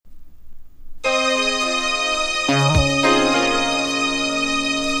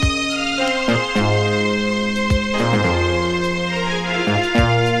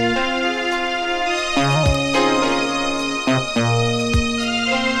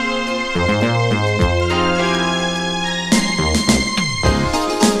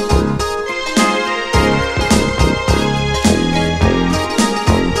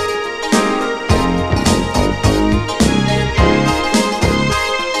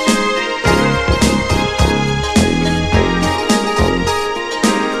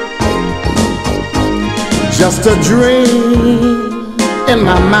just a dream in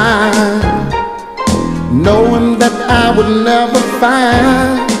my mind, knowing that I would never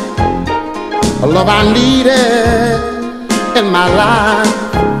find a love I needed in my life.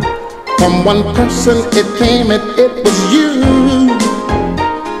 From one person it came and it was you.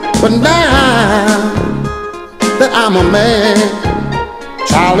 But now that I'm a man,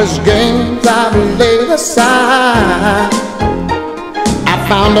 childish games I've laid aside. I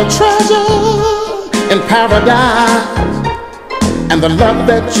found a treasure in paradise, and the love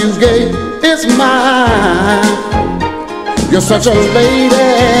that you gave is mine. You're such a lady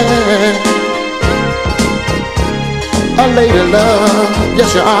love,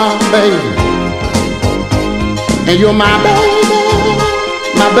 yes you are, baby. And you're my baby,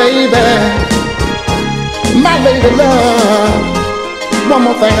 my baby, my lady love. One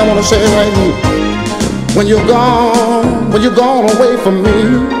more thing I wanna say right here. When you're gone away from me,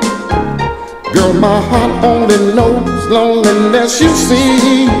 girl, my heart only knows loneliness, you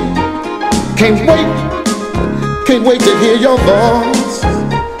see. Can't wait to hear your voice.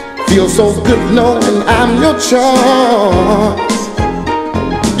 Feels so good knowing I'm your choice.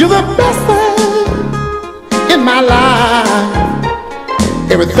 You're the best thing in my life.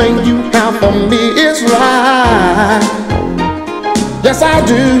 Everything you have for me is right. Yes I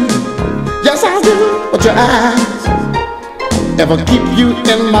do, yes I do. But your eyes ever keep you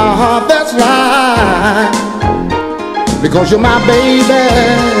in my heart, that's right. Because you're my baby,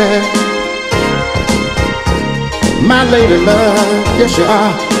 my lady love, yes you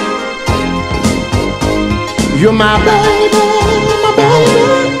are. You're my baby, my baby,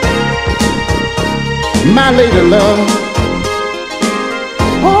 my lady love.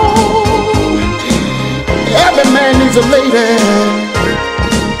 Oh, every man needs a lady.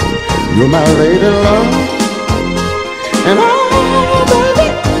 You're my lady love. And oh baby,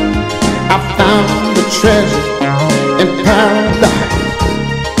 I found the treasure in paradise,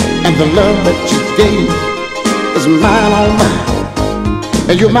 and the love that you gave is mine, all mine.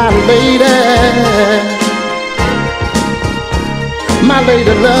 And you're my lady, my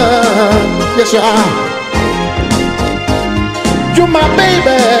lady love, yes you are. You're my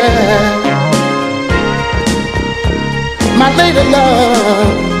baby, my lady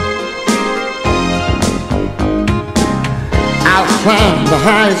love. I'll climb the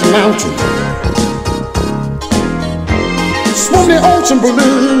highest mountain, swim the ocean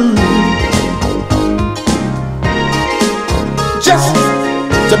blue, just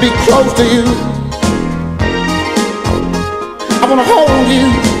to be close to you. I wanna hold you,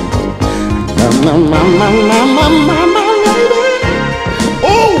 my lady.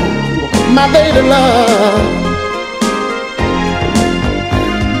 Oh, my lady love.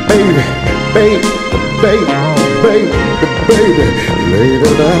 Baby, baby, baby, baby, baby, lady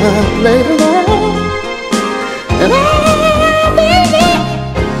love, lady love. And oh, baby,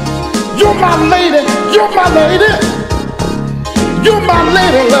 you're my lady, you're my lady, you're my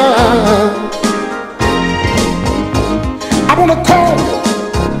lady love. I wanna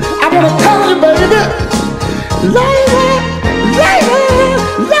call you, baby, lady, lady,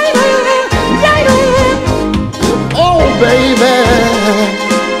 lady, lady. Oh, baby,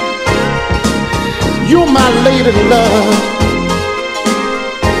 you're my lady love.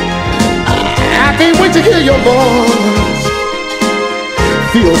 I can't wait to hear your voice.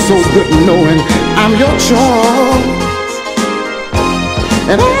 Feels so good knowing I'm your choice.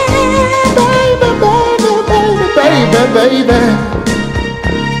 And oh, baby, baby, baby, baby,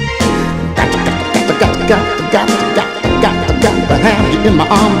 got to have you in my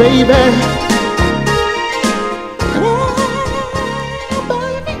arm, baby.